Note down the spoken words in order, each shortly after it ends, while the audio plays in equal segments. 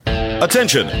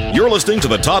Attention, you're listening to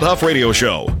the Todd Huff Radio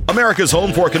Show, America's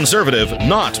home for conservative,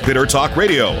 not bitter talk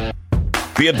radio.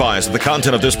 Be advised that the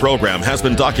content of this program has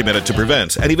been documented to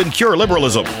prevent and even cure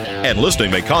liberalism, and listening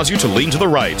may cause you to lean to the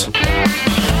right.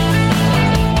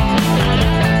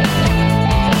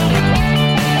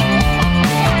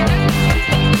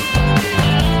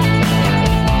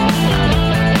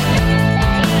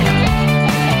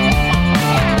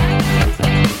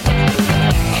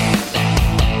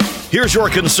 Here's your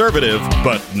conservative,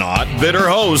 but not bitter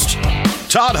host,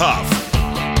 Todd Huff.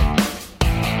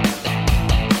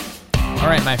 All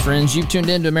right, my friends, you've tuned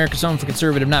in to America's Home for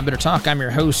Conservative, Not Bitter Talk. I'm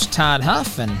your host, Todd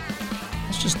Huff, and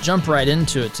let's just jump right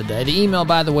into it today. The email,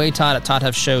 by the way,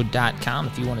 todd@toddhuffshow.com.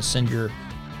 If you want to send your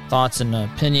thoughts and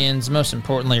opinions, most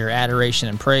importantly, your adoration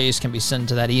and praise can be sent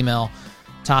to that email,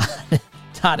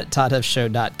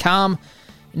 todd@toddhuffshow.com.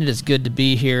 And it is good to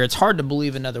be here. It's hard to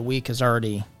believe another week is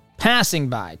already passing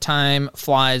by. Time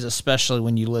flies, especially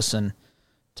when you listen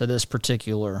to this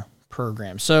particular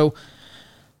program. So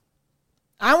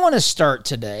I want to start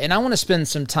today, and I want to spend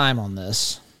some time on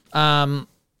this. I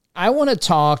want to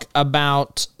talk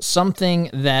about something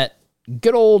that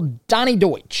good old Donnie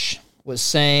Deutsch was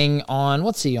saying on,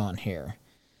 what's he on here?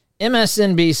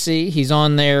 MSNBC. He's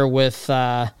on there with,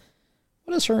 what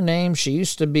is her name? She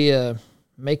used to be a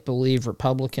make-believe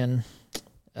Republican.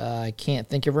 I can't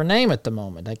think of her name at the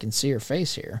moment. I can see her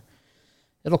face here.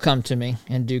 It'll come to me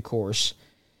in due course.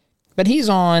 But he's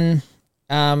on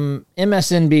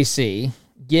MSNBC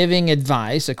giving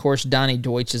advice. Of course, Donnie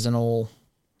Deutsch is an old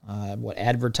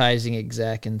advertising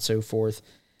exec and so forth.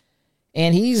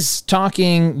 And he's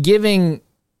giving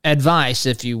advice,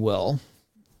 if you will,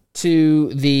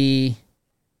 to the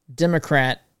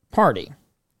Democrat Party.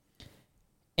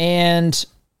 And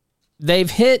they've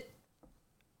hit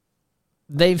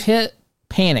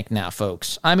panic now,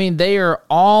 folks. I mean, they are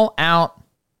all out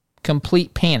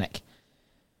complete panic.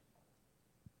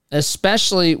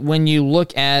 Especially when you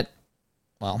look at,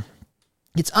 well,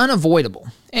 it's unavoidable.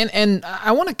 And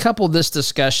I want to couple this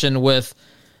discussion with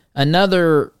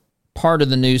another part of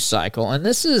the news cycle. And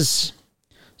this is,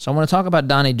 so I want to talk about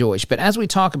Donnie Deutsch. But as we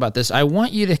talk about this, I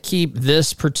want you to keep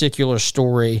this particular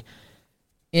story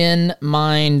in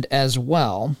mind as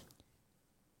well.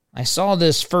 I saw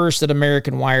this first at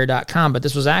AmericanWire.com, but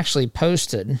this was actually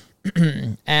posted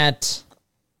at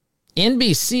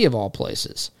NBC of all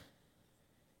places.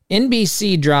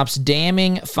 NBC drops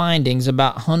damning findings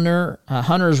about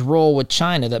Hunter's role with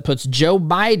China that puts Joe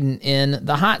Biden in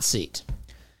the hot seat.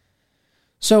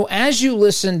 So as you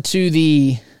listen to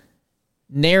the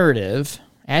narrative,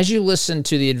 as you listen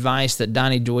to the advice that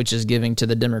Donnie Deutsch is giving to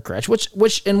the Democrats,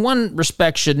 which in one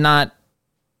respect should not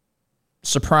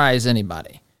surprise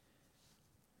anybody,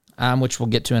 which we'll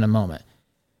get to in a moment.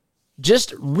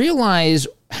 Just realize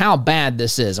how bad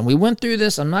this is. And we went through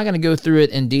this. I'm not going to go through it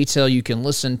in detail. You can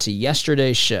listen to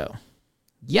yesterday's show.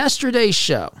 Yesterday's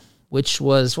show, which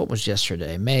was, what was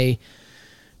yesterday? May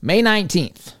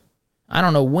 19th. I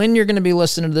don't know when you're going to be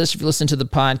listening to this. If you listen to the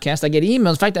podcast, I get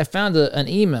emails. In fact, I found an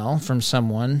email from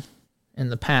someone in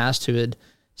the past who had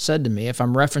said to me, if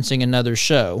I'm referencing another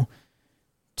show,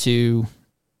 to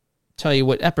tell you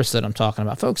what episode I'm talking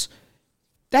about. Folks,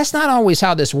 that's not always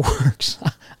how this works.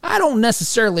 I don't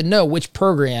necessarily know which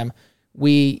program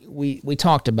we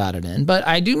talked about it in, but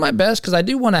I do my best because I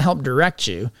do want to help direct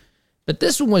you. But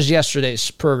this one was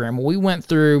yesterday's program. We went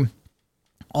through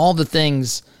all the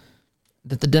things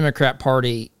that the Democrat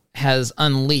Party has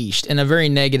unleashed in a very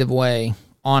negative way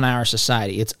on our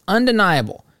society. It's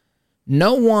undeniable.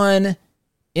 No one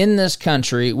in this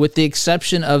country, with the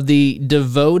exception of the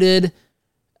devoted,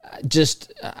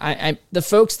 the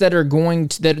folks that are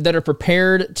that are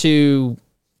prepared to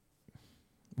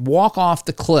walk off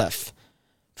the cliff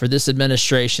for this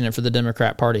administration and for the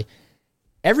Democrat Party,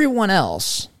 everyone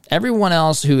else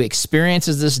who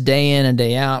experiences this day in and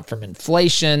day out, from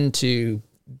inflation to,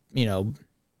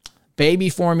 baby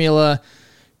formula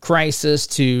crisis,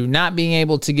 to not being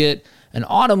able to get an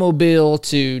automobile,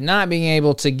 to not being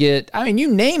able to get,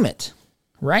 you name it,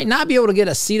 right? Not be able to get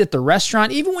a seat at the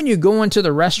restaurant. Even when you go into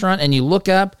the restaurant and you look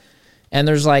up and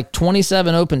there's like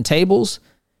 27 open tables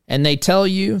and they tell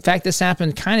you, in fact, this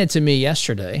happened kind of to me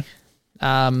yesterday.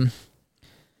 But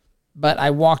I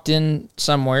walked in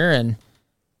somewhere, and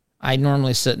I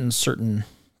normally sit in certain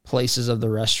places of the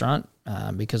restaurant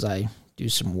because I do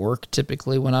some work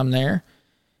typically when I'm there,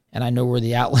 and I know where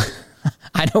the outlets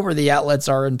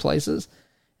are in places.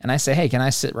 And I say, hey, can I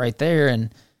sit right there?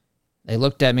 And they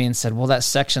looked at me and said, well, that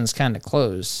section's kind of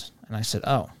closed. And I said,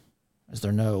 oh, it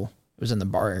was in the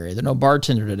bar area. There's no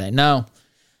bartender today. No,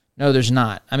 there's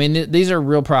not. These are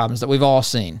real problems that we've all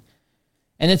seen.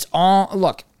 And it's all,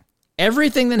 look,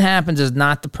 everything that happens is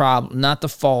not the problem, not the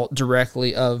fault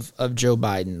directly of Joe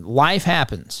Biden. Life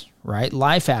happens, right?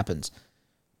 Life happens.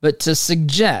 But to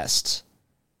suggest,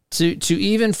 to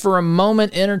even for a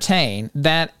moment entertain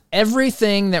that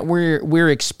everything that we're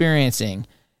experiencing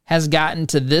has gotten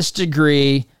to this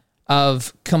degree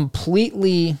of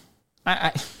completely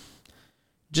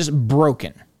just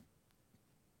broken.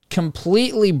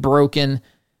 Completely broken.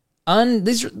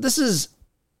 This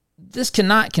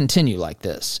cannot continue like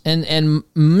this in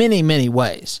many, many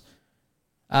ways.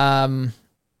 There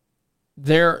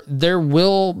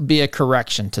will be a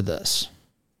correction to this.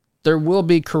 There will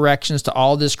be corrections to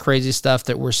all this crazy stuff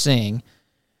that we're seeing.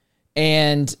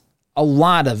 And a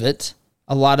lot of it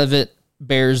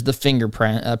bears the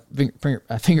fingerprints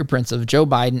of Joe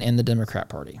Biden and the Democrat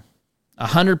Party.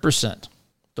 100%.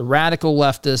 The radical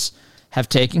leftists have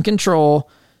taken control,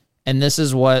 and this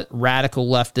is what radical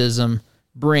leftism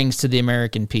brings to the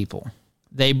American people.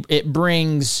 It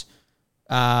brings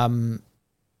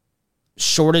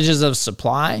shortages of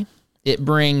supply. It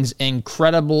brings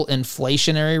incredible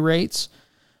inflationary rates.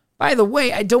 By the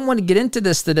way, I don't want to get into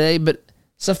this today, but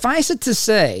suffice it to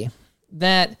say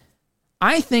that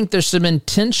I think there's some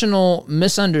intentional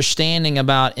misunderstanding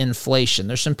about inflation.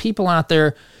 There's some people out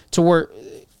there to where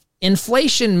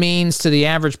inflation means to the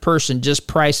average person just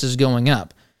prices going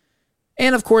up.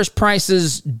 And of course,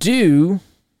 prices going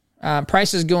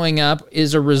up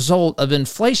is a result of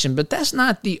inflation, but that's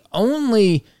not the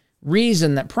only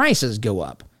reason that prices go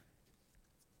up.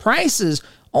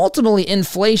 Ultimately,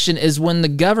 inflation is when the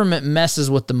government messes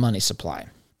with the money supply.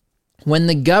 When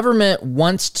the government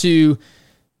wants to,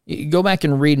 go back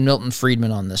and read Milton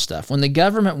Friedman on this stuff. When the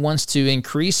government wants to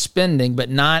increase spending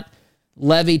but not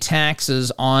levy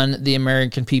taxes on the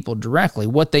American people directly,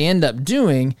 what they end up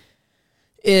doing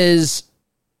is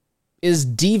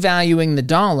devaluing the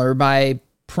dollar by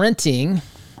printing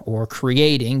or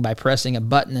creating, by pressing a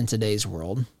button in today's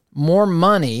world, more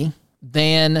money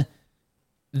than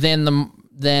the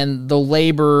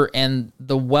labor and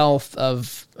the wealth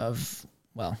of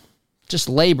just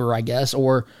labor, I guess,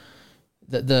 or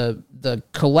the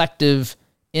collective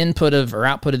input of or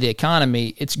output of the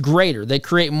economy. It's greater. They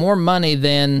create more money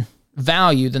than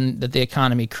value than that the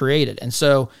economy created. And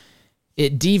so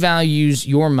it devalues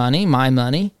your money, my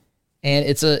money, and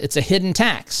it's a hidden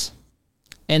tax.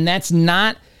 And that's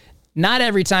not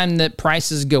every time that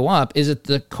prices go up is it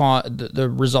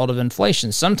the result of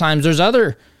inflation. Sometimes there's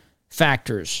other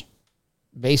factors,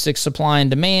 basic supply and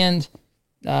demand,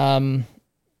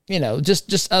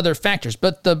 just other factors.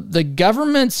 But the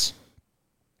government's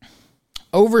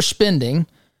overspending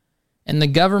and the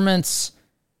government's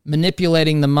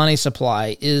manipulating the money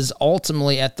supply is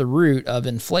ultimately at the root of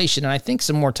inflation. And I think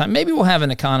some more time, maybe we'll have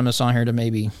an economist on here to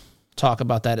maybe talk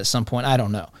about that at some point. I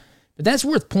don't know. But that's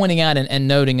worth pointing out and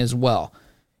noting as well.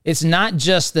 It's not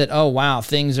just that, oh, wow,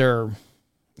 things are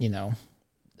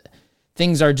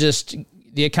just,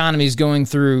 the economy is going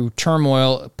through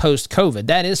turmoil post-COVID.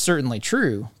 That is certainly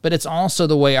true, but it's also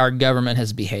the way our government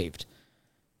has behaved.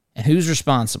 And who's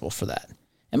responsible for that?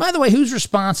 And by the way, who's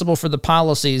responsible for the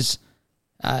policies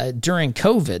during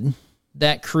COVID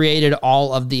that created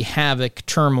all of the havoc,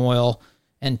 turmoil,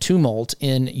 and tumult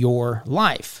in your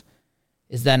life?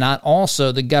 Is that not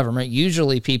also the government,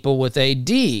 usually people with a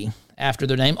D after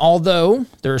their name, although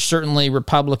there are certainly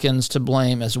Republicans to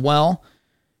blame as well,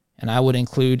 and I would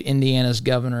include Indiana's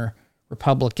governor,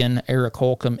 Republican Eric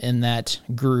Holcomb, in that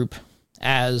group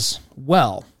as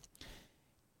well.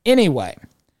 Anyway,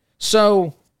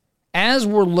 so as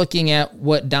we're looking at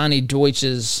what Donnie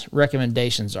Deutsch's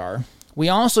recommendations are, we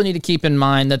also need to keep in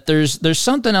mind that there's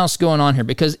something else going on here,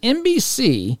 because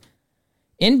NBC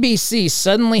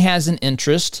suddenly has an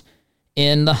interest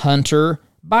in the Hunter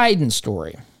Biden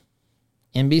story.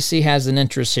 NBC has an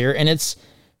interest here, and it's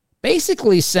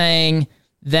basically saying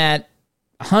that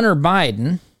Hunter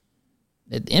Biden,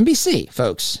 NBC,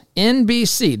 folks,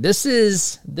 NBC, this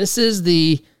is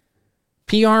the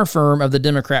PR firm of the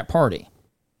Democrat Party.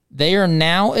 They are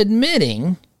now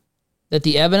admitting that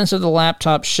the evidence of the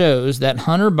laptop shows that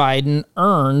Hunter Biden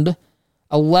earned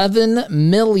 $11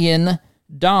 million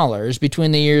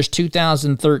between the years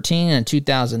 2013 and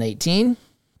 2018.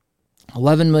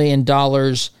 $11 million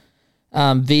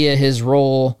via his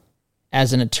role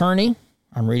as an attorney.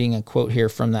 I'm reading a quote here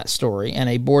from that story. And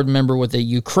a board member with a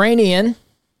Ukraine.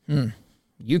 It's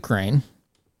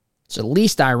at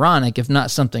least ironic, if not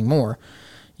something more.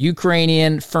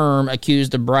 Ukrainian firm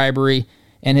accused of bribery,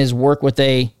 and his work with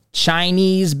a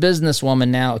Chinese businesswoman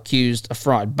now accused of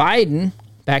fraud. Biden,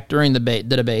 back during the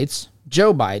debates,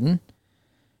 Joe Biden,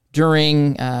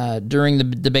 during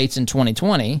the debates in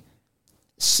 2020,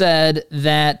 said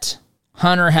that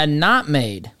Hunter had not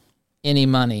made any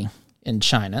money in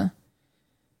China.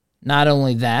 Not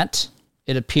only that,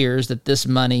 it appears that this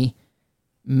money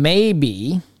may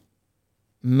be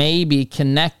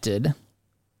connected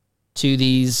to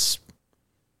these,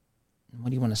 what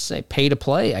do you want to say,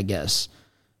 pay-to-play, I guess.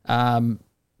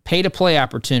 Pay-to-play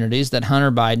opportunities that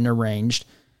Hunter Biden arranged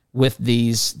with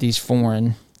these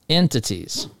foreign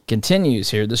entities.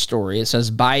 Continues here, the story. It says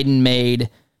Biden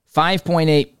made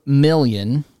 $5.8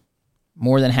 million,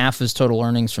 more than half his total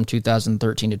earnings from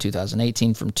 2013 to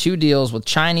 2018, from two deals with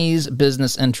Chinese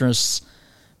business interests.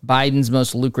 Biden's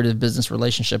most lucrative business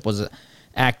relationship was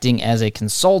acting as a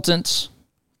consultant,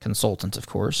 of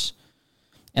course,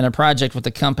 and a project with the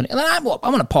company. And I'm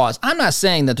going to pause. I'm not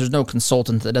saying that there's no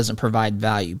consultant that doesn't provide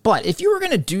value, but if you were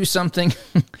going to do something,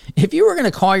 if you were going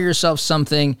to call yourself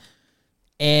something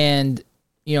and,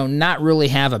 not really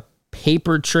have a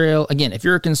paper trail, again, if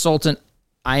you're a consultant,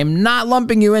 I am not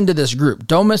lumping you into this group.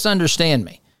 Don't misunderstand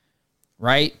me,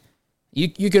 right?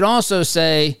 You could also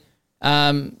say,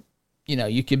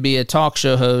 you could be a talk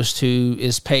show host who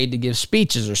is paid to give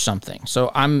speeches or something.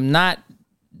 So I'm not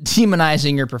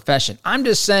demonizing your profession. I'm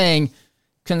just saying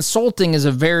consulting is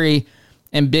a very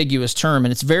ambiguous term,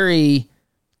 and it's very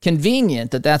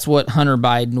convenient that that's what Hunter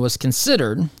Biden was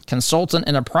considered, consultant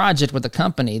in a project with a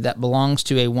company that belongs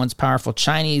to a once powerful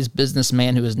Chinese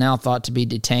businessman who is now thought to be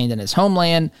detained in his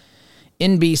homeland.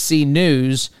 NBC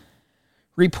News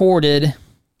reported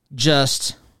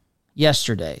just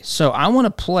yesterday. So I want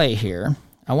to play here.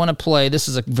 This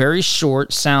is a very short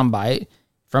soundbite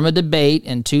from a debate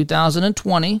in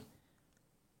 2020.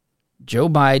 Joe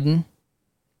Biden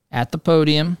at the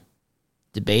podium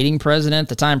debating at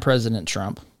the time President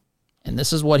Trump. And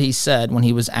this is what he said when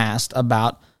he was asked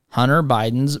about Hunter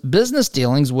Biden's business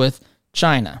dealings with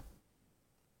China.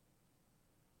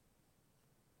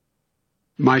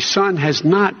 My son has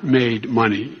not made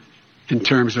money in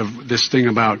terms of this thing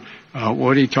about,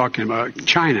 what are you talking about?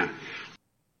 China.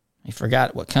 He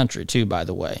forgot what country, too, by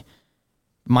the way.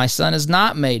 My son has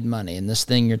not made money in this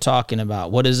thing you're talking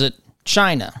about. What is it?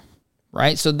 China,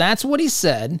 right? So that's what he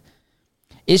said.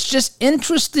 It's just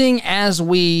interesting as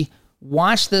we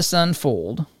watch this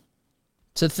unfold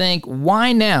to think,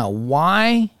 why now?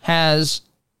 Why has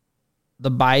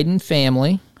the Biden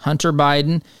family, Hunter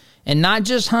Biden, and not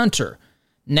just Hunter,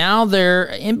 now they're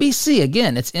NBC,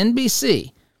 again, it's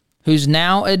NBC, who's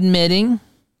now admitting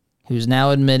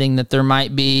that there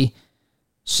might be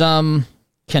some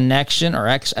connection or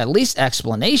at least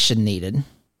explanation needed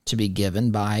to be given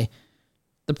by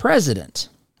the president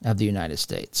of the United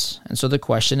States. And so the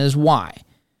question is why?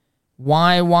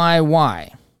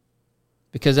 Why?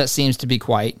 Because that seems to be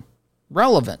quite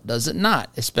relevant, does it not?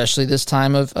 Especially this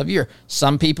time of year.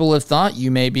 Some people have thought,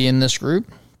 you may be in this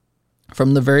group,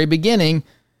 from the very beginning,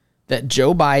 that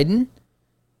Joe Biden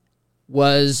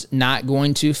was not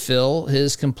going to fill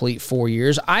his complete 4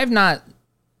 years. I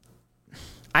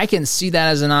can see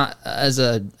that as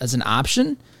an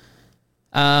option,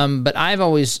 but I've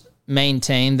always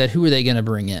maintained that who are they going to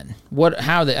bring in?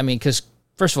 Because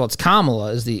first of all, it's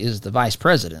Kamala is the vice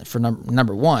president for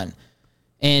number one,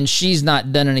 and she's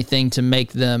not done anything to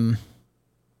make them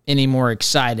any more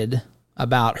excited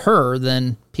about her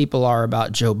than people are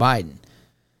about Joe Biden.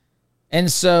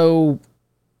 And so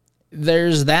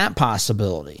there's that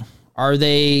possibility. Have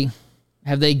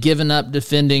they given up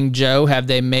defending Joe? Have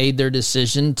they made their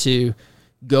decision to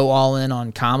go all in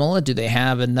on Kamala? Do they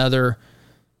have another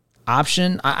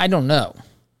option? I don't know,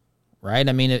 right?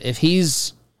 I mean, if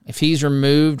he's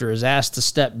removed or is asked to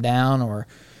step down, or,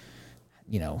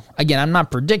 again, I'm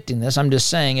not predicting this. I'm just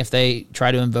saying if they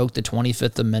try to invoke the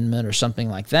 25th Amendment or something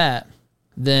like that,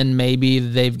 then maybe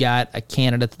they've got a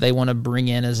candidate that they want to bring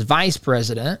in as vice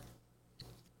president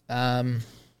to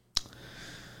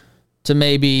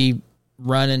maybe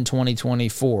run in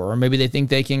 2024, or maybe they think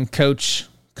they can coach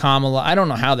Kamala. I don't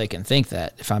know how they can think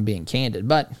that, if I'm being candid,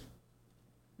 but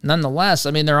nonetheless,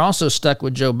 I mean, they're also stuck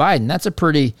with Joe Biden. That's a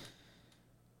pretty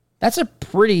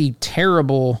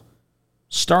terrible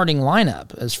starting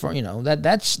lineup. As far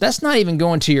that's not even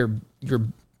going to your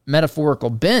metaphorical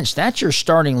bench. That's your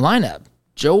starting lineup: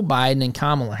 Joe Biden and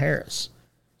Kamala Harris.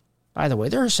 By the way,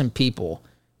 there are some people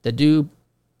that do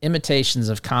imitations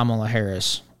of Kamala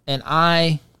Harris, and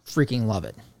I freaking love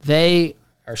it. They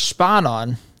are spot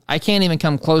on. I can't even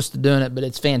come close to doing it, but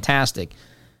it's fantastic.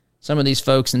 Some of these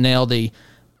folks nail the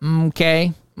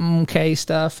okay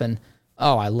stuff, and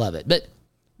I love it. But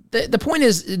the point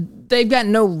is, they've got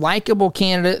no likable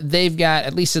candidate. They've got,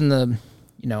 at least in the,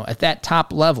 at that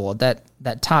top level, at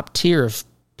that top tier of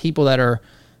people that are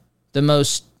the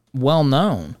most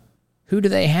well-known, who do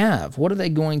they have? What are they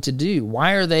going to do?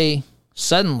 Why are they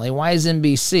suddenly, why is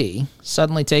NBC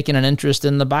suddenly taking an interest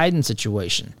in the Biden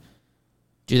situation?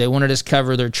 Do they want to just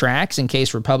cover their tracks in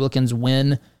case Republicans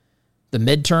win the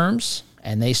midterms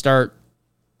and they start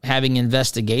having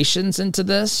investigations into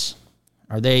this?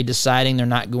 Are they deciding they're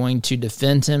not going to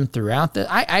defend him throughout the...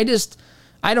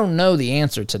 I don't know the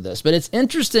answer to this, but it's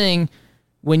interesting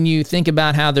when you think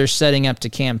about how they're setting up to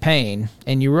campaign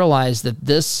and you realize that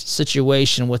this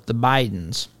situation with the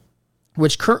Bidens,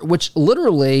 which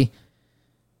literally,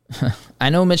 I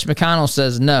know Mitch McConnell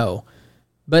says no,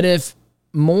 but if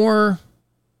more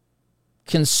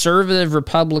conservative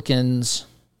Republicans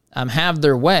have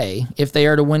their way, if they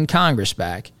are to win Congress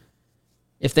back,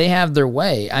 if they have their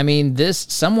way, I mean,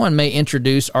 someone may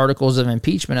introduce articles of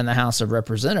impeachment in the House of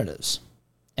Representatives.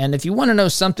 And if you want to know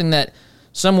something that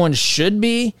someone should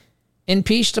be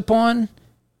impeached upon,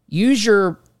 use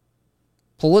your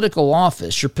political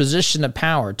office, your position of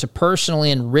power, to personally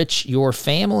enrich your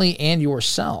family and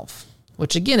yourself,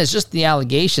 which again is just the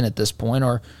allegation at this point,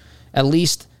 or at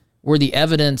least where the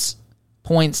evidence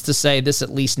points to say this at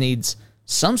least needs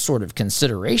some sort of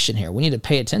consideration here. We need to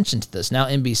pay attention to this. Now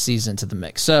NBC's into the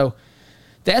mix. So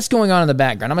that's going on in the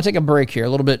background. I'm going to take a break here a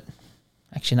little bit.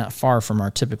 Actually, not far from our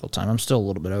typical time. I'm still a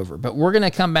little bit over. But we're going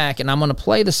to come back, and I'm going to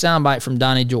play the soundbite from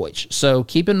Donnie Deutsch. So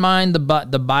keep in mind the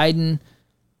Biden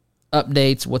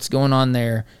updates, what's going on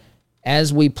there,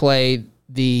 as we play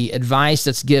the advice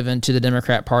that's given to the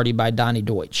Democrat Party by Donnie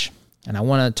Deutsch. And I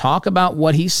want to talk about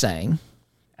what he's saying,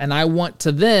 and I want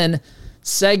to then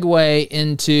segue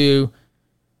into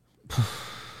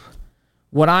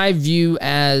what I view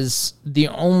as the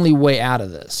only way out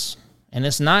of this. And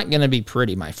it's not going to be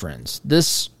pretty, my friends.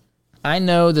 I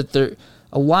know that there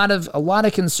a lot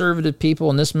of conservative people,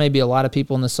 and this may be a lot of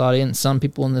people in this audience, some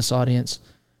people in this audience.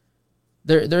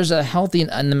 There's a healthy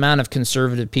amount of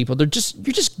conservative people.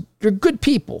 You're good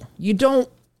people. You don't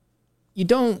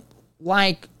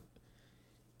like.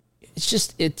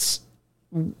 It's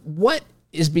what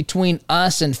is between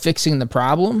us and fixing the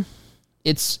problem.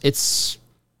 It's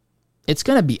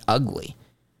going to be ugly.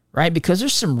 Right? Because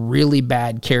there's some really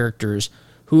bad characters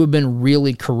who have been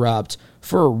really corrupt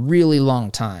for a really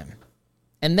long time.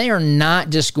 And they are not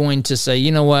just going to say,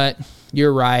 you know what,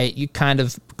 you're right, you kind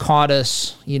of caught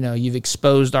us, you've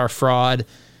exposed our fraud,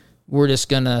 we're just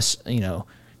going to,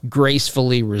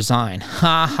 gracefully resign.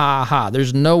 Ha, ha, ha.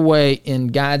 There's no way in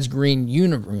God's green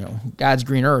universe, God's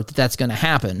green earth, that's going to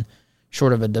happen,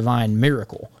 short of a divine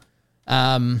miracle.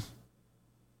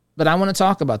 But I want to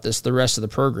talk about this the rest of the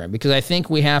program because I do think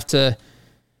we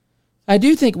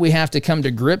have to come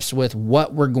to grips with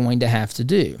what we're going to have to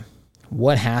do,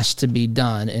 what has to be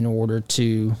done in order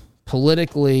to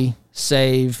politically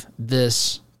save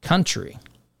this country.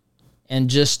 And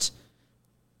just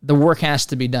the work has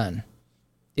to be done.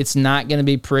 It's not going to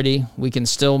be pretty. We can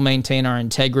still maintain our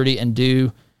integrity and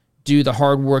do the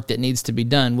hard work that needs to be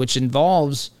done, which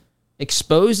involves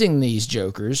exposing these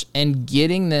jokers and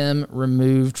getting them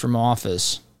removed from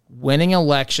office, winning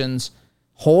elections,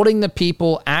 holding the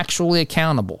people actually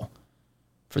accountable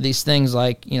for these things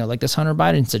like this Hunter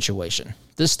Biden situation.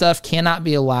 This stuff cannot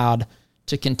be allowed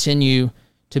to continue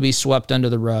to be swept under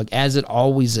the rug, as it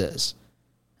always is.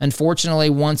 Unfortunately,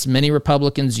 once many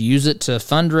Republicans use it to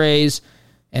fundraise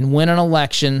and win an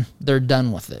election, they're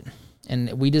done with it.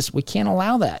 And we can't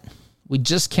allow that. We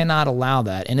just cannot allow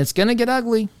that. And it's going to get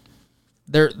ugly.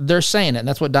 They're saying it, and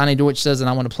that's what Donnie Deutsch says, and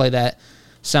I want to play that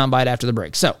soundbite after the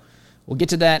break. So we'll get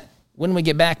to that when we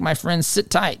get back, my friends. Sit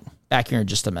tight. Back here in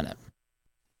just a minute.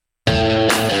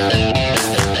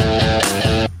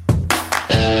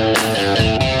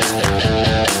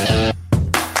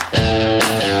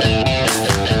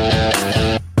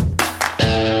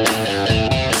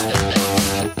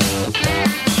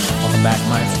 Welcome back,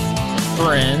 my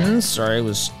friends. Sorry, I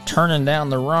was turning down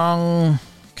the wrong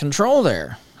control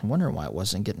there. I wonder why it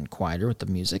wasn't getting quieter with the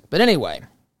music. But anyway,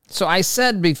 so I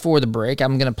said before the break,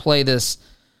 I'm going to play this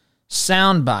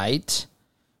soundbite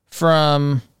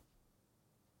from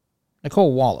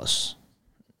Nicole Wallace.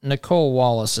 Nicole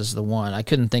Wallace is the one. I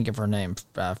couldn't think of her name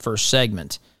first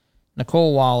segment.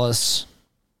 Nicole Wallace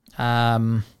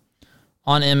on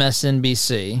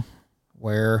MSNBC,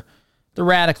 where the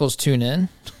radicals tune in,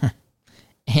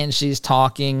 and she's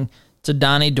talking to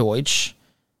Donnie Deutsch.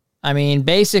 I mean,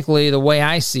 basically, the way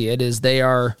I see it is they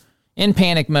are in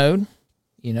panic mode.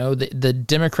 The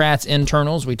Democrats'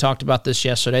 internals, we talked about this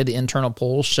yesterday, the internal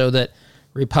polls show that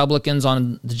Republicans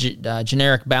on the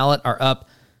generic ballot are up,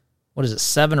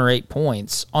 7 or 8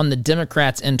 points on the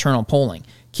Democrats' internal polling.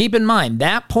 Keep in mind,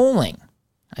 that polling,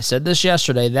 I said this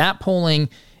yesterday, that polling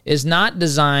is not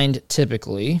designed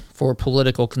typically for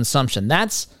political consumption.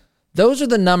 That's those are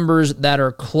the numbers that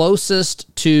are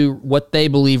closest to what they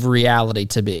believe reality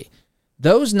to be.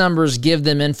 Those numbers give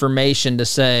them information to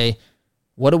say,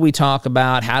 what do we talk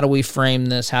about? How do we frame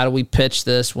this? How do we pitch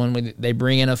this when they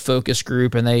bring in a focus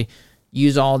group and they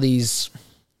use all these,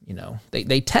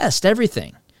 they test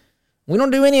everything. We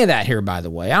don't do any of that here, by the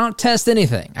way. I don't test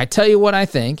anything. I tell you what I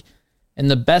think,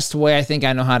 and the best way I think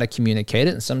I know how to communicate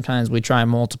it, and sometimes we try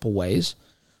multiple ways.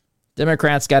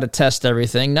 Democrats got to test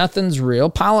everything. Nothing's real.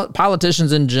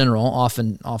 Politicians in general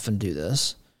often do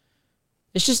this.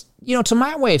 It's just, to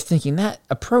my way of thinking, that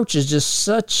approach is just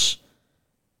such...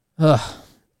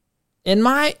 In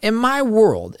my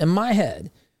world, in my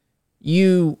head,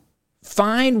 you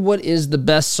find what is the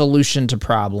best solution to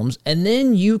problems, and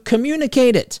then you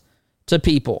communicate it to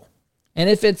people. And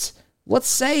if it's, let's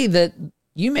say that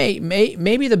you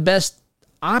maybe the best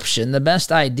option, the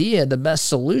best idea, the best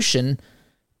solution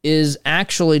is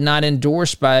actually not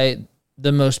endorsed by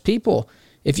the most people.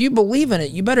 If you believe in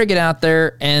it, you better get out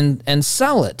there and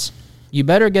sell it. You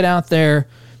better get out there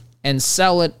and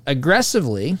sell it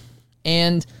aggressively.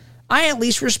 And I at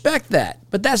least respect that.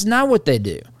 But that's not what they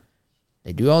do.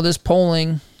 They do all this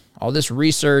polling, all this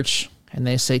research, and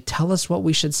they say, tell us what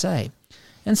we should say.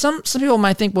 And some people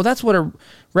might think, well, that's what a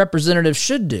representative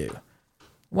should do.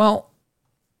 Well,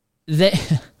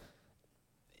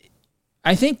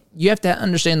 I think you have to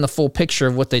understand the full picture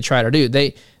of what they try to do.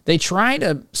 They try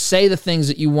to say the things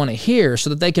that you want to hear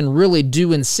so that they can really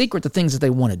do in secret the things that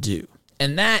they want to do.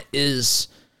 And that is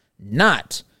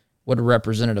not what a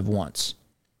representative wants.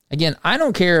 Again, I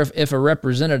don't care if a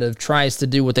representative tries to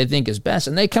do what they think is best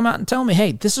and they come out and tell me,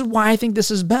 hey, this is why I think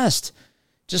this is best.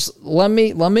 Just let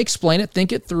me explain it,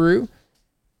 think it through.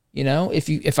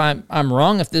 If I'm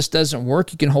wrong, if this doesn't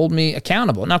work, you can hold me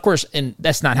accountable. Now, of course, and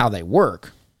that's not how they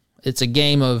work. It's a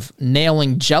game of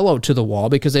nailing Jell-O to the wall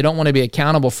because they don't want to be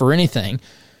accountable for anything,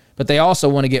 but they also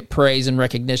want to get praise and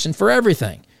recognition for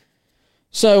everything.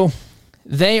 So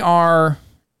they are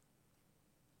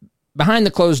behind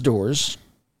the closed doors.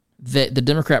 The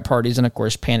Democrat Party's in, of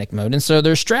course, panic mode, and so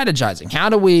they're strategizing. How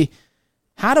do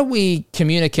we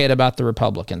communicate about the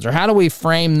Republicans, or how do we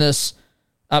frame this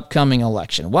upcoming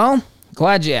election? Well,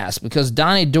 glad you asked, because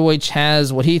Donnie Deutsch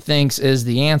has what he thinks is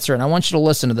the answer, and I want you to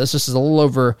listen to this. This is a little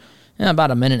over about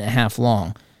a minute and a half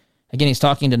long. Again, he's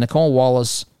talking to Nicole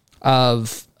Wallace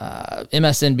of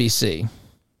MSNBC,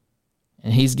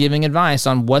 and he's giving advice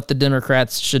on what the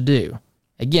Democrats should do.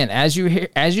 Again, as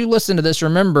you listen to this,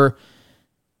 remember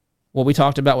what we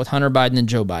talked about with Hunter Biden and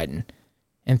Joe Biden,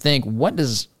 and think,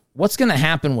 what's going to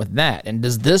happen with that? And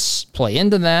does this play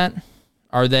into that?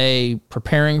 Are they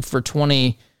preparing for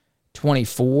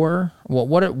 2024?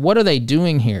 What are they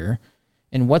doing here?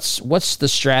 And what's the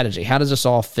strategy? How does this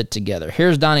all fit together?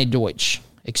 Here's Donnie Deutsch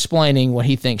explaining what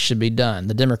he thinks should be done,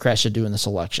 the Democrats should do in this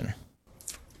election.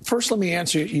 First, let me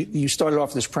answer. You started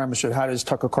off this premise of how does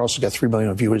Tucker Carlson get 3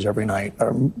 million viewers every night?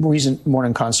 A recent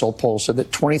Morning Consult poll said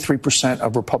that 23%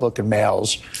 of Republican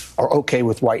males are okay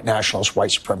with white nationalist,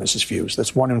 white supremacist views.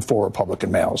 That's 1 in 4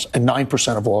 Republican males and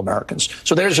 9% of all Americans.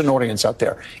 So there's an audience out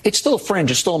there. It's still a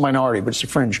fringe. It's still a minority, but it's a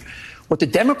fringe. What the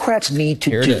Democrats need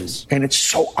to do, and it's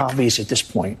so obvious at this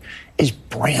point, is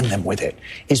brand them with it,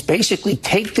 is basically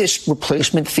take this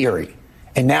replacement theory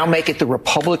and now make it the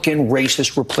Republican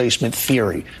racist replacement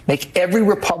theory. Make every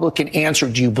Republican answer,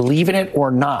 do you believe in it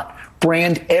or not?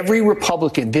 Brand every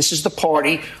Republican, this is the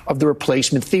party of the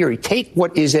replacement theory. Take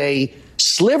what is a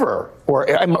sliver, or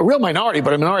a real minority,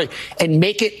 but a minority, and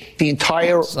make it the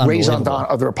entire raison d'etre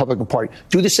of the Republican Party.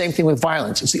 Do the same thing with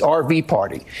violence. It's the RV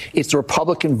party. It's the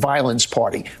Republican violence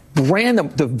party. Brand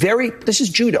them this is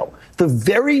judo, the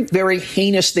very, very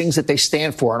heinous things that they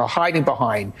stand for and are hiding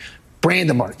behind. Brand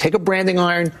them on it. Take a branding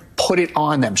iron, put it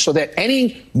on them so that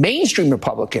any mainstream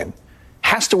Republican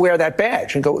has to wear that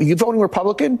badge and go, are you voting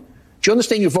Republican? Do you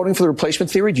understand you're voting for the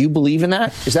replacement theory? Do you believe in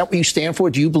that? Is that what you stand for?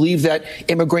 Do you believe that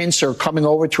immigrants are coming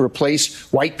over to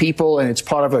replace white people and it's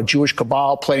part of a Jewish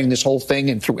cabal playing this whole thing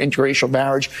and through interracial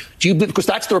marriage? Because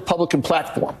that's the Republican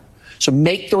platform. So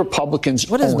make the Republicans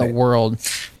What is the world?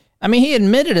 I mean, he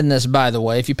admitted in this, by the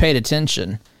way, if you paid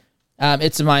attention.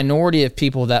 It's a minority of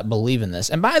people that believe in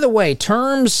this. And by the way,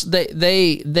 terms,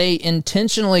 they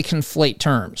intentionally conflate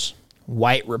terms.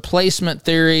 White replacement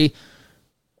theory,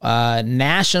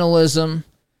 nationalism.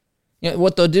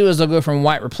 What they'll do is they'll go from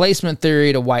white replacement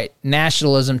theory to white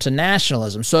nationalism to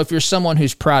nationalism. So if you're someone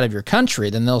who's proud of your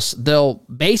country, then they'll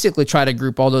basically try to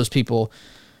group all those people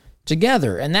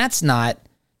together. And that's not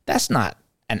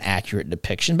an accurate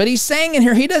depiction. But he's saying in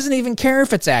here he doesn't even care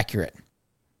if it's accurate.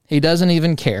 He doesn't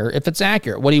even care if it's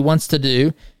accurate. What he wants to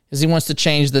do is he wants to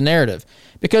change the narrative.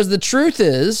 Because the truth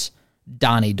is,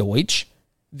 Donnie Deutsch,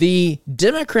 the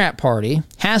Democrat Party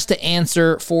has to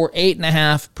answer for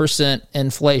 8.5%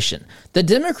 inflation. The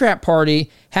Democrat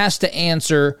Party has to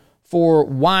answer for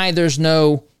why there's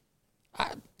no,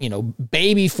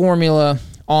 baby formula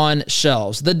on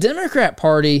shelves. The Democrat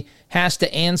Party has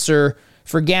to answer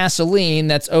for gasoline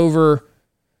that's over,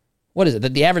 what is it,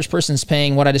 that the average person's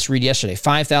paying, what I just read yesterday,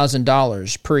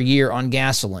 $5,000 per year on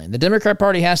gasoline. The Democrat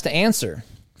Party has to answer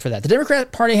for that. The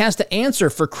Democrat Party has to answer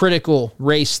for critical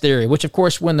race theory, which, of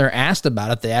course, when they're asked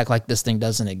about it, they act like this thing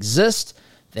doesn't exist.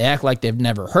 They act like they've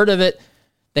never heard of it.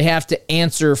 They have to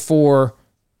answer for,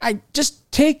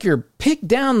 pick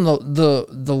down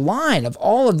the line of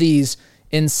all of these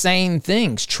insane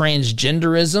things.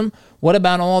 Transgenderism. What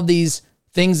about all of these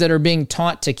things that are being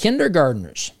taught to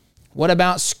kindergartners? What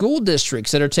about school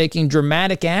districts that are taking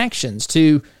dramatic actions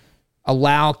to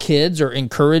allow kids or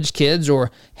encourage kids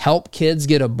or help kids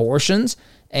get abortions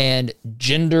and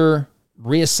gender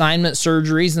reassignment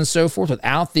surgeries and so forth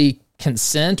without the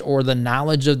consent or the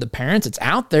knowledge of the parents? It's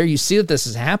out there. You see that this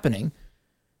is happening.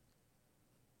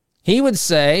 He would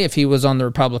say, if he was on the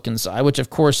Republican side, which of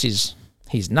course he's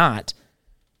not,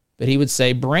 but he would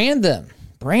say, brand them.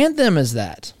 Brand them as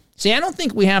that. See, I don't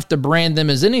think we have to brand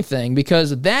them as anything,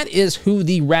 because that is who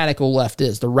the radical left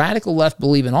is. The radical left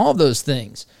believe in all of those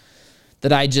things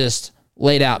that I just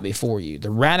laid out before you.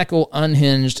 The radical,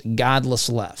 unhinged, godless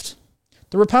left.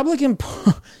 The Republican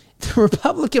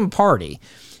Party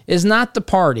is not the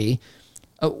party.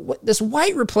 This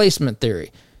white replacement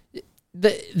theory.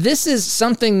 This is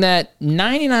something that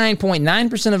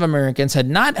 99.9% of Americans had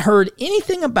not heard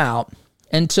anything about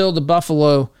until the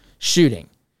Buffalo shooting.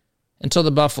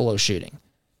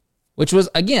 Which was,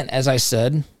 again, as I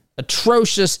said,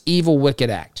 atrocious, evil, wicked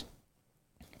act.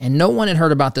 And no one had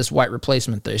heard about this white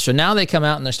replacement theory. So now they come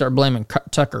out and they start blaming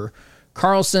Tucker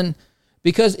Carlson,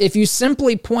 because if you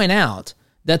simply point out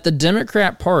that the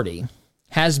Democrat Party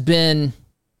has been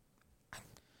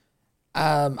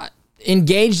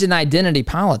engaged in identity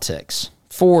politics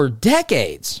for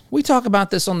decades, we talk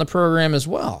about this on the program as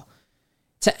well,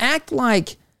 to act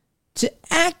like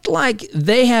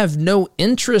they have no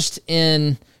interest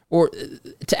in, or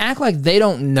to act like they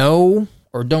don't know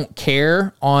or don't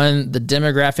care on the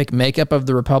demographic makeup of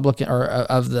the Republican or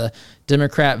of the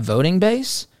Democrat voting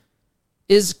base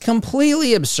is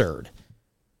completely absurd.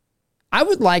 I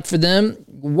would like for them,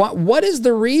 what is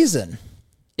the reason,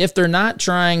 if they're not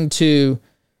trying to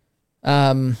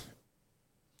harm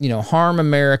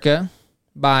America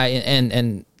by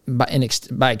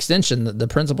extension the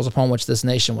principles upon which this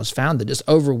nation was founded, just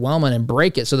overwhelm it and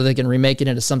break it so that they can remake it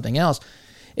into something else.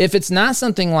 If it's not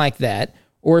something like that,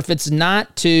 or if it's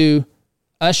not to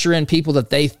usher in people that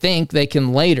they think they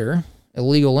can later,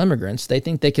 illegal immigrants, they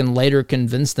think they can later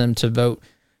convince them to vote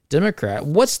Democrat,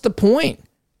 what's the point?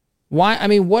 Why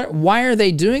are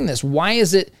they doing this? Why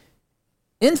is it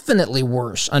infinitely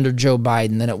worse under Joe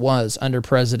Biden than it was under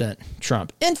President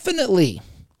Trump? Infinitely,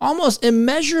 almost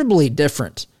immeasurably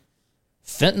different.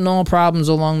 Fentanyl problems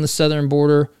along the southern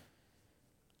border.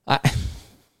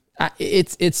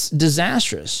 It's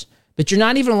disastrous. But you're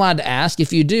not even allowed to ask.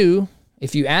 If you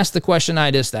ask the question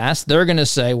I just asked, they're going to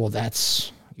say, well,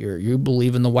 you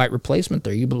believe in the white replacement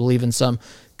there. You believe in some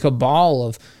cabal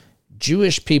of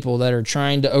Jewish people that are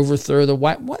trying to overthrow the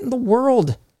white. What in the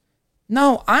world?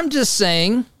 No, I'm just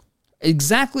saying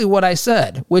exactly what I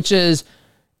said, which is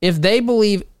if they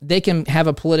believe they can have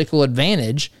a political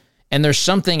advantage and there's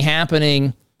something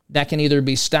happening that can either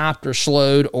be stopped or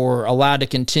slowed or allowed to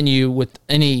continue with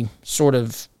any sort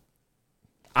of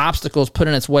obstacles put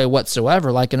in its way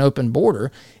whatsoever, like an open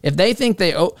border, if they think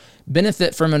they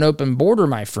benefit from an open border,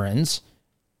 my friends,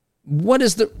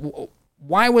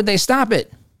 why would they stop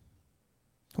it?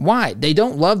 Why? They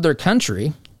don't love their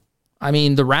country. I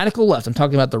mean, the radical left, I'm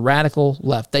talking about the radical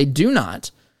left, they do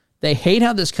not. They hate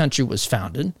how this country was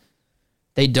founded.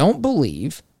 They don't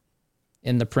believe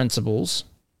in the principles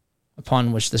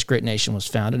upon which this great nation was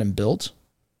founded and built.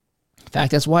 In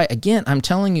fact, that's why, again, I'm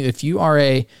telling you, if you are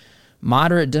a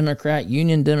moderate Democrat,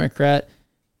 union Democrat,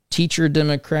 teacher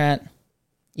Democrat,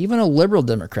 even a liberal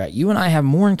Democrat, you and I have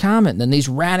more in common than these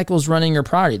radicals running your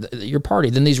party,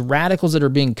 than these radicals that are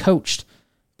being coached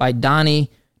by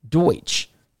Donnie Deutsch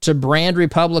to brand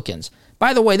Republicans.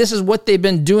 By the way, this is what they've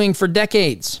been doing for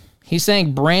decades. He's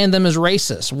saying brand them as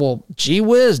racist. Well, gee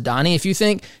whiz, Donnie, if you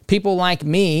think people like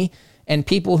me and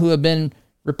people who have been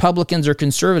Republicans or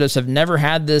conservatives have never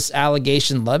had this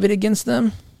allegation levied against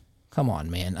them, come on,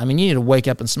 man. I mean, you need to wake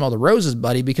up and smell the roses,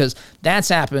 buddy, because that's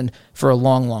happened for a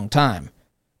long, long time.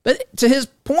 But to his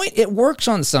point, it works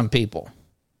on some people.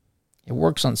 It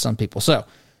works on some people. So,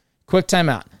 quick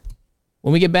timeout.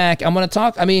 When we get back, I'm going to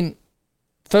talk,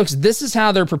 folks, this is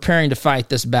how they're preparing to fight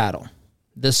this battle,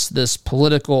 this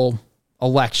political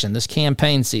election, this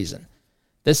campaign season.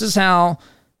 This is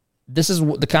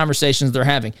the conversations they're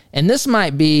having. And this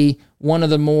might be one of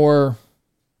the more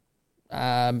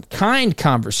kind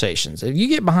conversations. If you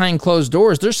get behind closed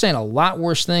doors, they're saying a lot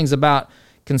worse things about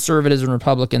conservatives and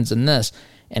Republicans than this.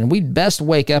 And we'd best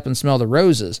wake up and smell the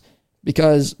roses,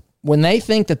 because when they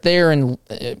think that they're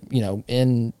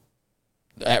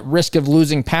at risk of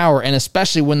losing power, and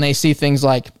especially when they see things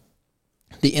like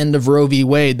the end of Roe v.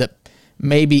 Wade that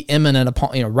may be imminent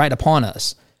upon, right upon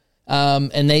us,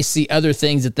 and they see other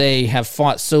things that they have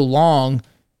fought so long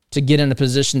to get in a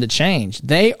position to change,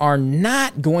 they are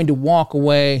not going to walk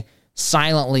away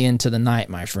silently into the night,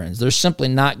 my friends. They're simply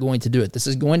not going to do it. This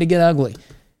is going to get ugly.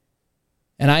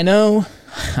 And I know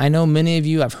many of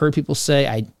you, I've heard people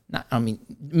say,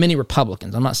 many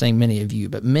Republicans, I'm not saying many of you,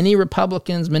 but many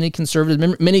Republicans, many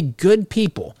conservatives, many good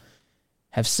people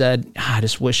have said, I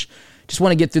just want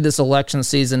to get through this election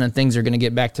season and things are going to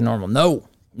get back to normal.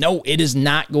 No, it is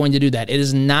not going to do that. It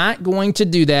is not going to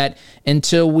do that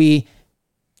until we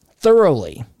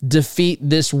thoroughly defeat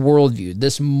this worldview,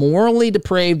 this morally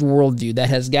depraved worldview that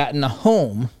has gotten a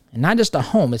home, and not just a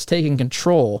home, it's taken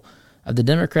control of the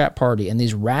Democrat Party and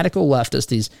these radical leftists,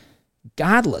 these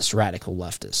godless radical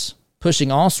leftists,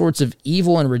 pushing all sorts of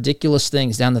evil and ridiculous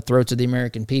things down the throats of the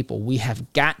American people. We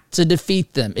have got to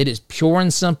defeat them. It is pure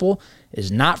and simple. It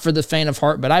is not for the faint of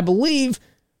heart, but I believe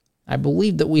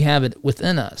that we have it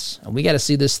within us, and we got to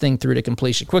see this thing through to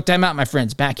completion. Quick time out, my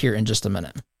friends. Back here in just a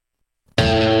minute.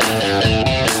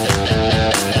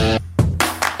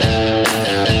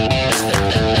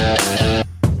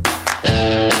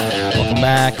 Welcome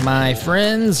back, my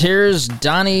friends. Here's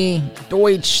Donnie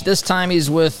Deutsch. This time he's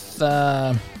with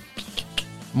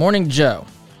Morning Joe.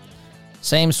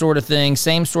 Same sort of thing,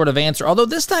 same sort of answer. Although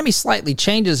this time he slightly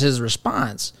changes his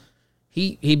response.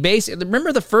 He basically,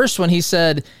 remember the first one, he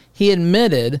said he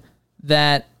admitted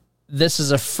that this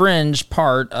is a fringe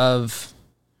part of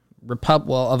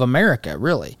of America,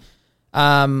 really.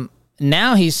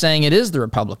 Now he's saying it is the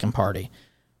Republican Party,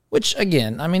 which,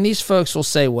 again, these folks will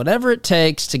say whatever it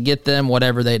takes to get them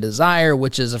whatever they desire,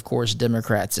 which is, of course,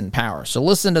 Democrats in power. So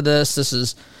listen to this. This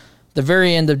is the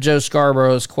very end of Joe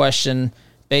Scarborough's question.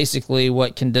 Basically,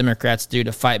 what can Democrats do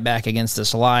to fight back against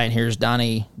this lie? And here's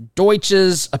Donnie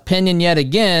Deutsch's opinion yet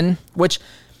again, which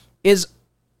is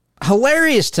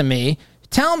hilarious to me.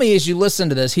 Tell me as you listen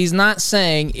to this, he's not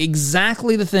saying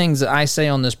exactly the things that I say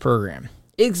on this program.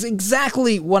 It's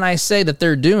exactly what I say that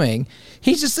they're doing.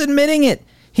 He's just admitting it.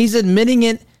 He's admitting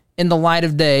it in the light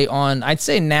of day on, I'd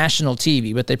say, national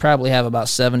TV, but they probably have about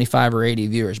 75 or 80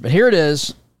 viewers. But here it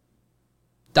is.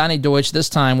 Donnie Deutsch, this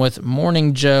time with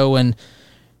Morning Joe and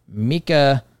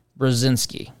Mika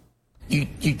Brzezinski. You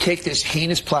take this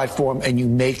heinous platform and you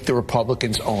make the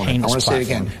Republicans own it. I want to say it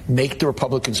again. Make the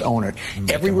Republicans own it.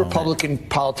 Every Republican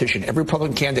politician, every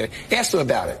Republican candidate, ask them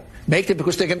about it. Make them,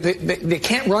 because they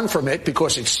can't run from it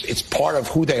because it's part of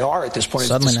who they are at this point.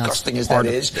 As disgusting as that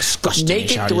is.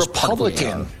 Make it the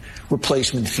Republican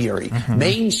replacement theory. Mm-hmm.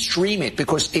 Mainstream it,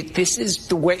 because this is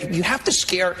the way. You have to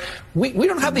scare. We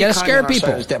don't have the economy on our side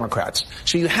as Democrats,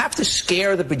 so you have to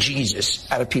scare the bejesus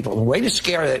out of people. The way to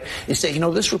scare it is say,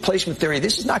 this replacement theory,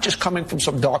 this is not just coming from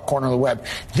some dark corner of the web.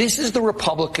 This is the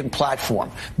Republican platform.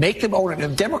 Make them own it.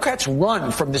 And if Democrats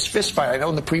run from this fistfight, I know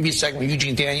in the previous segment,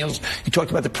 Eugene Daniels, you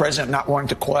talked about the president not wanting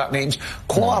to call out names.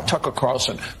 Call out Tucker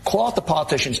Carlson. Call out the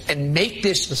politicians and make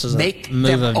this is make a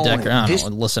move them of own it. I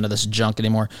don't listen to this junk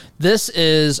anymore. This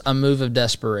is a move of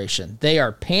desperation. They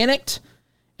are panicked,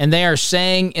 and they are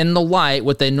saying in the light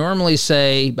what they normally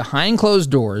say behind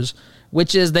closed doors,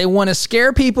 which is they want to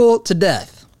scare people to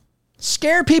death.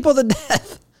 Scare people to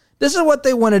death. This is what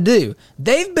they want to do.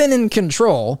 They've been in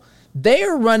control. They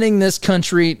are running this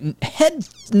country head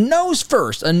nose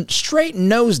first, a straight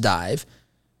nosedive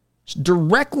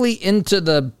directly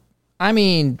into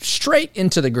straight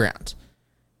into the ground.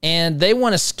 And they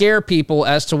want to scare people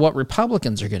as to what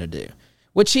Republicans are going to do,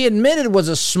 which he admitted was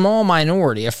a small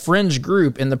minority, a fringe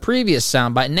group in the previous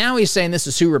soundbite. Now he's saying this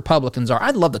is who Republicans are.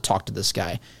 I'd love to talk to this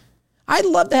guy. I'd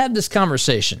love to have this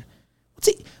conversation.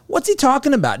 What's he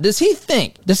talking about? Does he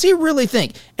think? Does he really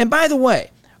think? And by the way,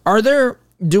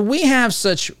 do we have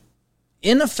such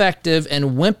ineffective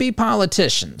and wimpy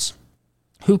politicians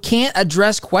who can't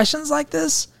address questions like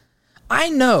this? I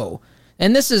know,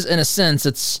 and this is, in a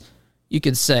sense, you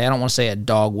could say, I don't want to say a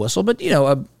dog whistle, but,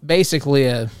 basically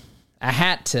a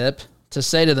hat tip to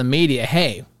say to the media,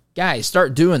 hey, guys,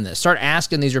 start doing this. Start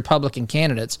asking these Republican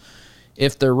candidates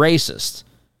if they're racist.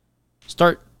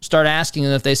 Start asking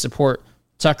them if they support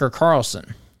Tucker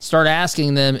Carlson. Start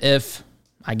asking them if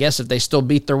I guess if they still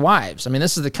beat their wives. I mean,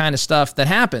 this is the kind of stuff that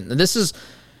happened. This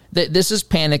is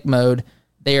panic mode.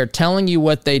 They are telling you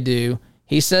what they do.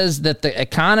 He says that the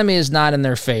economy is not in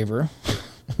their favor.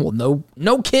 Well,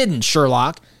 no kidding,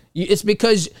 Sherlock. It's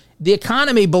because the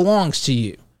economy belongs to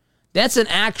you. That's an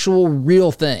actual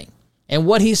real thing. And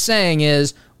what he's saying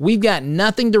is, we've got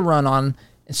nothing to run on,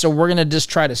 and so we're going to just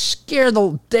try to scare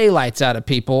the daylights out of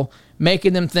people,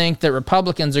 making them think that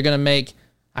Republicans are going to make,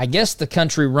 I guess, the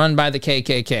country run by the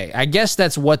KKK. I guess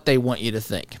that's what they want you to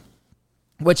think.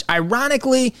 Which,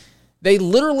 ironically, they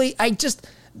literally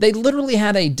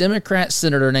had a Democrat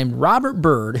senator named Robert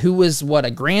Byrd, who was,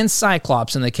 a grand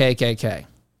cyclops in the KKK.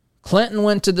 Clinton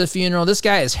went to the funeral. This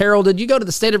guy is heralded. You go to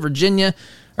the state of Virginia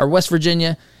or West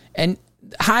Virginia, and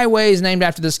highways named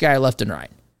after this guy left and right.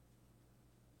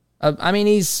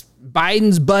 He's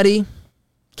Biden's buddy.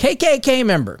 KKK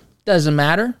member. Doesn't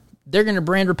matter. They're going to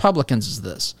brand Republicans as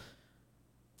this.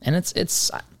 And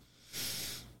it's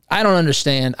I don't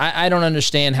understand. I don't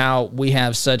understand how we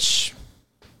have such...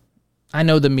 I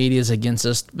know the media is against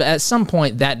us, but at some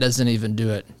point that doesn't even do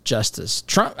it justice.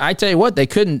 Trump, I tell you what, they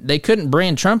couldn't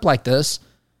brand Trump like this.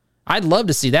 I'd love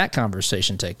to see that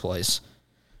conversation take place.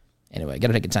 Anyway, got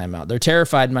to take a time out. They're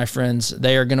terrified, my friends.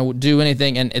 They are going to do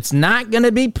anything, and it's not going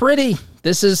to be pretty.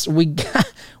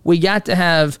 We got to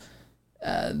have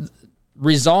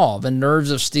resolve and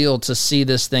nerves of steel to see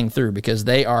this thing through, because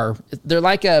they're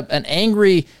like an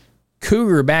angry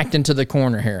cougar backed into the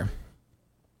corner here.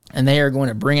 And they are going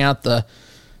to bring out the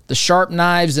sharp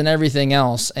knives and everything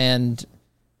else, and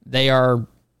they'll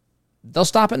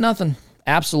stop at nothing.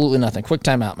 Absolutely nothing. Quick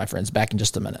time out, my friends. Back in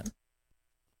just a minute.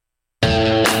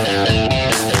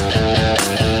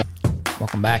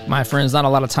 Welcome back, my friends. Not a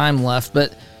lot of time left,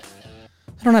 but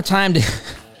I don't have time to...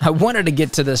 I wanted to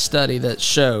get to this study that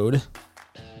showed...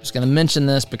 I'm just going to mention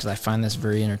this because I find this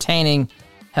very entertaining.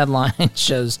 Headline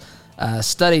shows...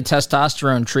 study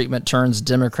testosterone treatment turns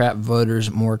Democrat voters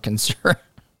more conservative.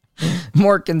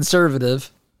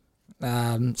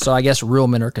 So I guess real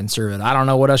men are conservative. I don't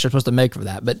know what else you're supposed to make of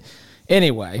that. But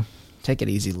anyway, take it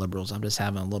easy, liberals. I'm just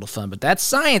having a little fun. But that's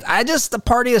science. The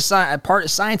party of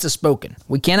science is spoken.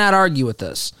 We cannot argue with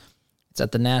this. It's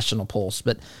at the national pulse.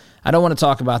 But I don't want to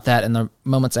talk about that in the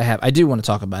moments I have. I do want to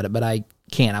talk about it, but I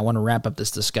can't. I want to wrap up this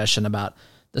discussion about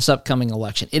this upcoming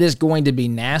election. It is going to be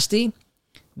nasty.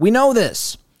 We know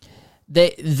this.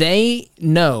 They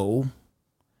know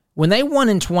when they won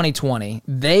in 2020,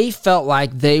 they felt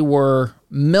like they were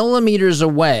millimeters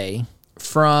away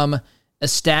from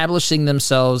establishing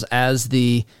themselves as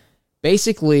the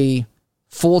basically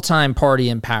full-time party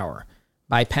in power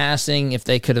by passing, if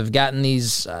they could have gotten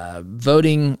these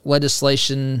voting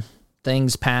legislation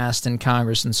things passed in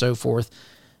Congress and so forth.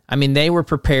 I mean, they were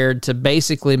prepared to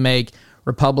basically make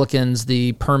Republicans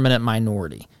the permanent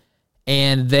minority.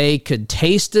 And they could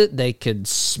taste it, they could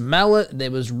smell it,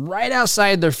 it was right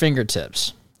outside their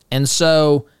fingertips. And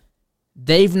so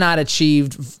they haven't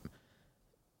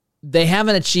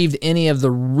achieved any of the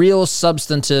real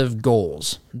substantive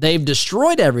goals. They've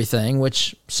destroyed everything,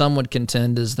 which some would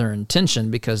contend is their intention,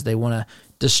 because they want to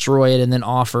destroy it and then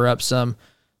offer up some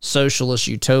socialist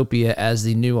utopia as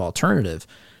the new alternative.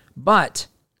 But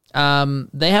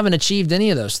they haven't achieved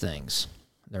any of those things.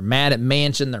 They're mad at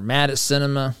Manchin, they're mad at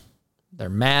Sinema, they're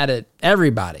mad at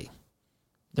everybody.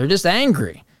 They're just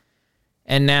angry.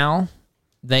 And now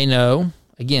they know,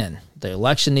 again, the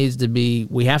election needs to be,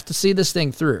 we have to see this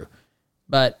thing through.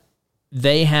 But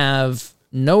they have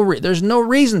there's no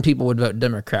reason people would vote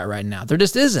Democrat right now. There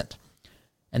just isn't.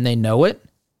 And they know it.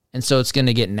 And so it's going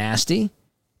to get nasty.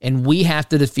 And we have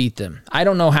to defeat them. I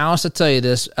don't know how else to tell you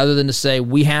this other than to say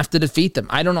we have to defeat them.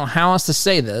 I don't know how else to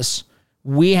say this.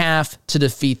 We have to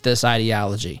defeat this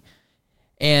ideology.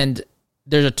 And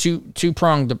there's a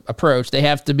two-pronged approach. They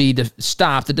have to be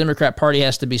stopped. The Democrat Party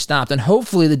has to be stopped. And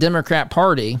hopefully the Democrat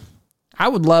Party, I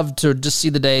would love to just see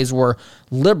the days where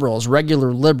liberals,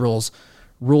 regular liberals,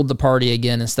 ruled the party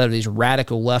again instead of these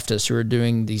radical leftists who are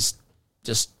doing these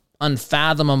just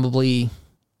unfathomably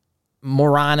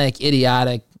moronic,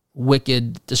 idiotic,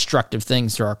 wicked, destructive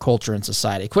things to our culture and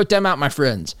society. Quick time out, my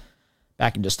friends.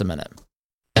 Back in just a minute.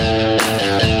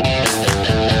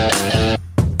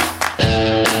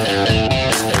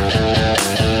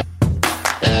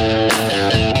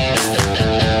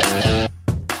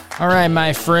 All right,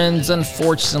 my friends,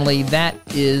 unfortunately, that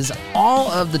is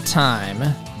all of the time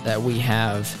that we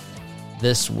have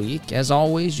this week. As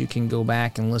always, you can go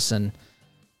back and listen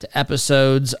to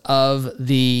episodes of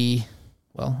our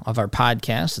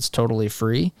podcast. It's totally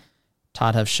free.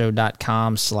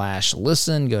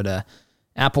 ToddHuffShow.com/listen. Go to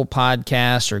Apple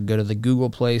Podcasts, or go to the Google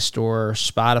Play Store,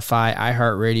 Spotify,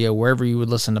 iHeartRadio, wherever you would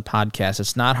listen to podcasts.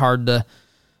 It's not hard to,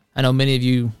 I know many of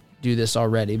you do this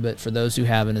already, but for those who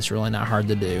haven't, it's really not hard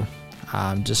to do.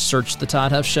 Just search The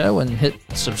Todd Huff Show and hit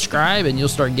subscribe, and you'll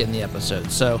start getting the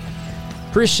episodes. So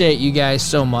appreciate you guys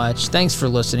so much. Thanks for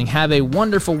listening. Have a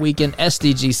wonderful weekend.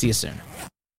 SDG, see you soon.